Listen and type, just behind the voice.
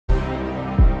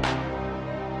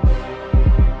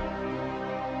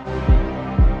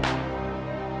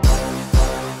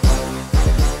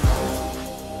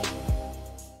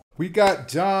We got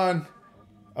John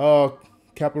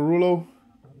Caparulo.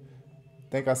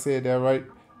 Think I said that right.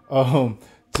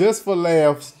 Just for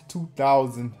Laughs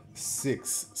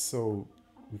 2006. So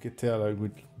we could tell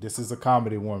this is a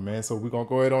comedy one, man. So we're gonna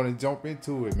go ahead on and jump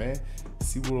into it, man.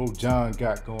 See what old John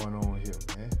got going on here,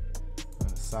 man.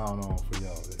 Gonna sound on for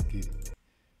y'all. Let's get it.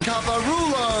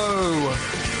 Caparulo!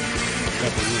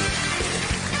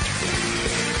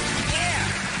 Yeah!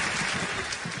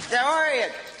 How are you?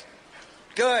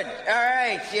 Good. All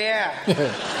right, yeah.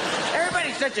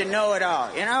 Everybody's such a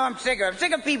know-it-all. You know, I'm sick of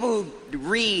people who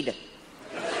read.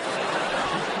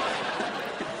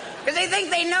 Because they think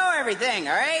they know everything,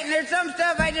 all right? And there's some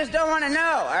stuff I just don't want to know,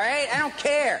 all right? I don't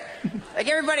care. Like,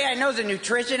 everybody I know is a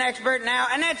nutrition expert now,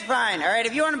 and that's fine, all right?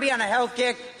 If you want to be on a health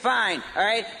kick, fine, all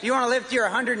right? If you want to live to your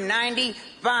 190,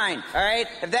 fine, all right?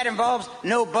 If that involves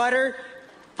no butter,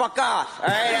 fuck off, all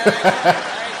right? All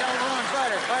right, don't ruin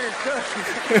butter. Butter's good.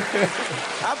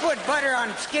 I'll put butter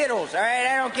on Skittles, all right?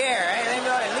 I don't care, all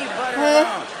right? Leave butter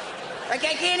alone. Like,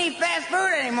 I can't eat fast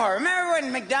food anymore. Remember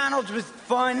when McDonald's was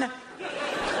fun?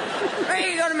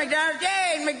 Hey, you go to McDonald's.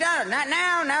 Yay, McDonald's. Not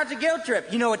now. Now it's a guilt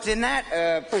trip. You know what's in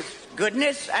that?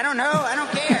 Goodness? I don't know. I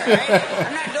don't care, right?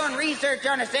 I'm not doing research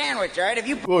on a sandwich, all right? If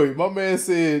you... Boy, my man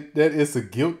said that it's a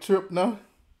guilt trip now?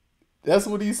 That's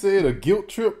what he said, a guilt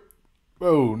trip?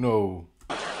 Oh, no.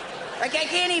 Like, I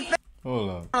can't eat... Hold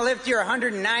on. I'll live to your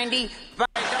 190. Don't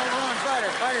ruin butter.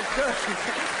 Butter's good.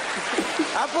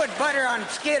 I'll put butter on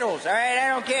Skittles, all right? I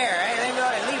don't care, all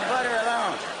right? Leave butter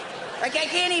alone. Like, I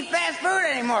can't eat fast food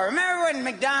anymore. Remember when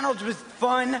McDonald's was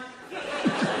fun?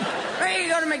 Hey, you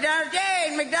go to McDonald's.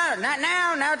 Yay, McDonald's. Not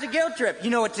now. Now it's a guilt trip.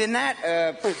 You know what's in that?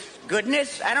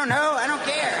 Goodness? I don't know. I don't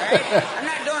care, all right? I'm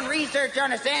not doing research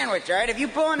on a sandwich, all right? If you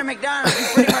pull into McDonald's, you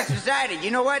pretty much decided,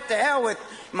 you know what? To hell with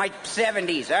my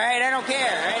 70s, all right? I don't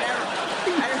care, all right?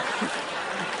 I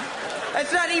don't...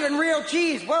 That's not even real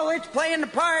cheese. Well, it's playing the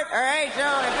part, all right? So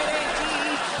if it ain't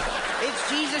cheese... It's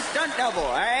cheese's stunt double,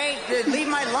 all right? Leave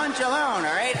my lunch alone,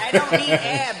 all right? I don't need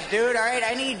abs, dude, all right?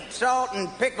 I need salt and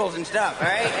pickles and stuff, all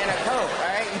right? And a Coke, all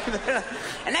right?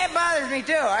 And that bothers me,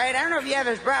 too, all right? I don't know if you have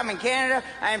this problem in Canada.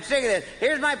 I am sick of this.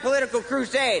 Here's my political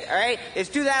crusade, all right? It's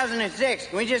 2006.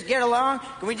 Can we just get along?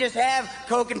 Can we just have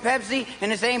Coke and Pepsi in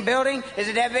the same building? Is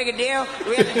it that big a deal? Do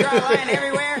we have to draw a line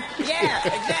everywhere? Yeah,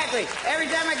 exactly. Every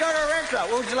time I go to a restaurant,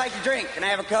 what would you like to drink? Can I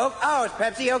have a Coke? Oh, is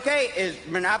Pepsi okay? Is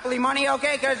Monopoly money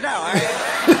okay? Because no, all right?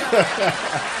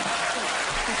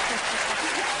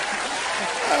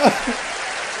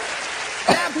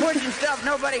 Stop pushing stuff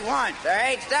nobody wants, all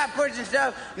right? Stop pushing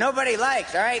stuff nobody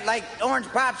likes, all right? Like orange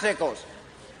popsicles.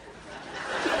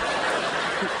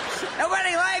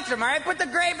 Nobody likes them, all right? Put the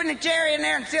grape and the cherry in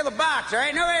there and seal the box, all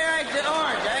right? Nobody likes the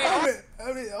orange, all right?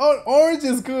 I mean, orange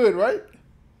is good, right?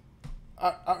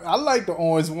 I like the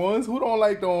orange ones. Who don't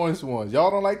like the orange ones?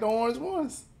 Y'all don't like the orange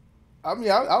ones? I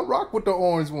mean, I rock with the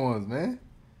orange ones, man.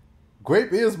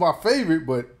 Grape is my favorite,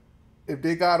 but if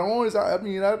they got orange, I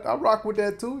rock with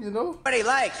that too, you know? Nobody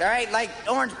likes, all right? Like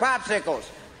orange popsicles.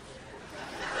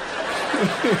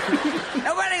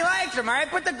 Nobody likes them, all right?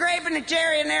 Put the grape and the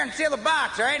cherry in there and seal the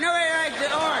box, all right? Nobody likes the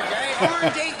orange, all right?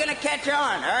 Orange ain't gonna catch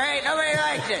on, all right? Nobody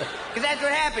likes it. Because that's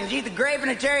what happens. You eat the grape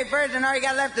and the cherry first and all you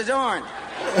got left is orange.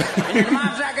 And your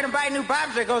mom's not gonna buy new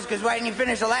popsicles because why didn't you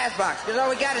finish the last box? Because all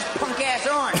we got is punk-ass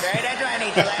orange, right? That's why I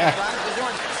need the last box, because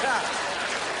orange sucks.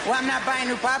 Well, I'm not buying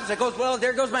new popsicles. Well,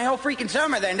 there goes my whole freaking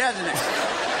summer then, doesn't it?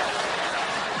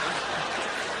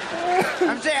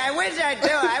 I'm saying, I wish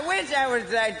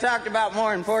I talked about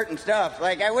more important stuff.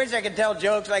 Like, I wish I could tell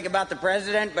jokes like about the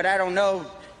president, but I don't know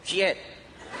shit.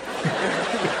 Is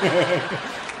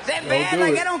that bad?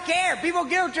 Like, I don't care. People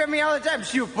guilt trip me all the time.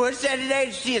 Shoot, Bush said today,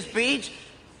 did you see his speech?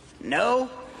 No.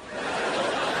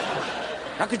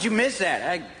 How could you miss that?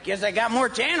 I guess I got more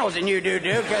channels than you do,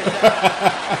 dude.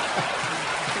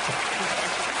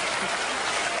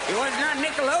 It was not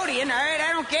Nickelodeon, all right?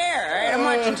 I don't care, all right? I'm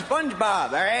watching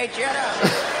SpongeBob, all right? Shut up.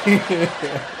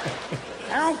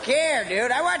 I don't care,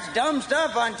 dude. I watch dumb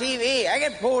stuff on TV. I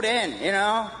get pulled in, you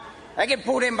know? I get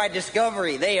pulled in by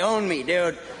Discovery. They own me, dude.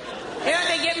 You know what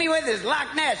they get me with is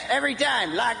Loch Ness every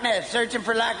time. Loch Ness, searching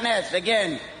for Loch Ness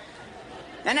again.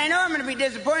 And I know I'm going to be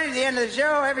disappointed at the end of the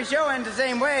show. Every show ends the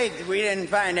same way. We didn't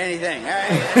find anything, all right?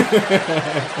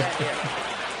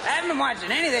 I haven't been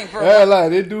watching anything for a while. Like,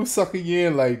 they do sucker you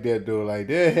in like that, though. Like,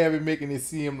 they're having making it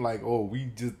seem like, oh, we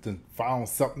just done found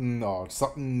something or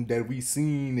something that we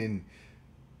seen and...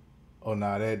 Oh,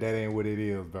 nah, that ain't what it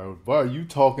is, bro. Bro, you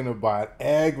talking about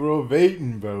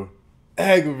aggravating, bro.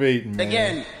 Aggravating, man.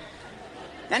 Again.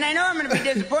 And I know I'm going to be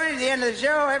disappointed at the end of the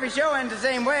show. Every show ends the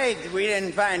same way. We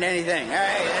didn't find anything. All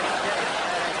right.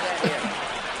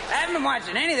 I haven't haven't been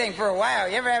watching anything for a while.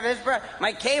 You ever have this problem?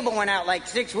 My cable went out like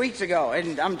 6 weeks ago,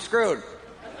 and I'm screwed.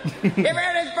 You ever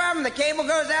had this problem? The cable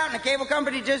goes out, and the cable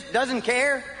company just doesn't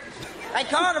care? I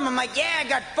called them. I'm like, yeah, I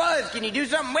got fuzz. Can you do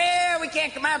something? Well, we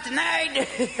can't come out tonight.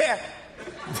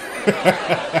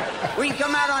 We can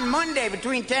come out on Monday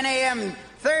between 10 a.m. and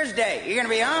Thursday. You're going to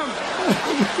be home?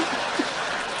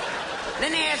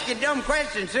 Then they ask you dumb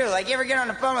questions, too. Like, you ever get on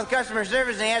the phone with customer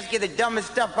service and they ask you the dumbest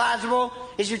stuff possible?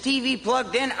 Is your TV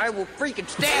plugged in? I will freaking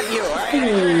stab you, all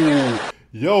right?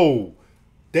 Yo,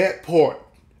 that part.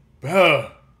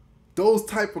 Bruh. Those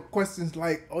type of questions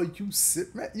like, are you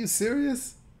man, you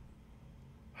serious?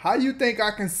 How you think I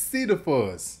can see the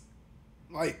fuzz?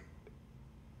 Like,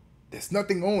 there's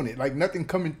nothing on it. Like, nothing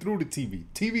coming through the TV.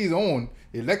 TV is on.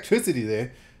 Electricity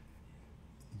there.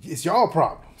 It's y'all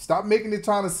problem. Stop making it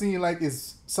trying to seem like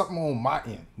it's something on my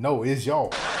end. No, it's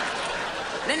y'all.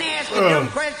 Then they ask you dumb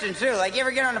questions, too. Like, you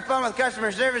ever get on the phone with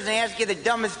customer service and they ask you the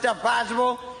dumbest stuff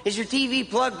possible? Is your TV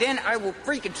plugged in? I will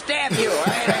freaking stab you, all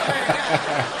right?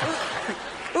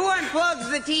 Who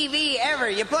unplugs the TV ever?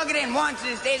 You plug it in once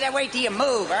and it stays that way till you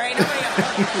move, all right? Nobody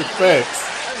unplugs the TV. Thanks.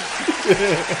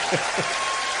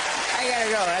 I gotta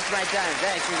go. That's my time.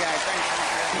 Thanks, you guys.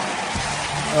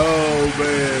 Oh,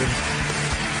 man.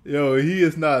 Yo, he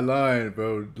is not lying,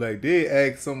 bro. Like, they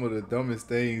ask some of the dumbest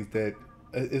things that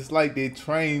it's like they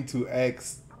trained to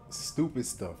ask stupid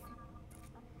stuff.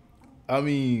 I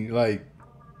mean, like,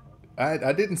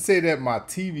 I didn't say that my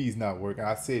TV's not working.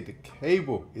 I said the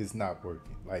cable is not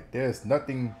working. Like, there's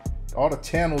nothing. All the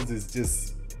channels is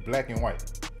just black and white.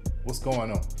 What's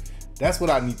going on? That's what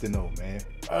I need to know, man.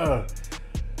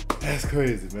 That's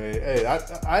crazy, man. Hey,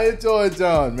 I enjoy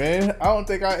John, man. I don't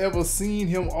think I ever seen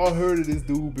him or heard of this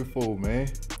dude before, man.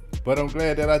 But I'm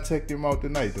glad that I checked him out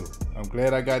tonight, though. I'm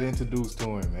glad I got introduced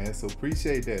to him, man. So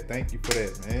appreciate that. Thank you for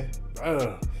that, man.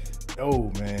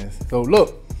 Oh, man. So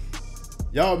look,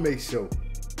 y'all make sure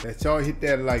that y'all hit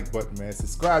that like button, man.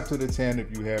 Subscribe to the channel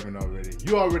if you haven't already.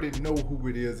 You already know who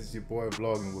it is. It's your boy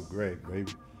Vlogging with Greg,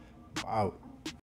 baby. I'm out.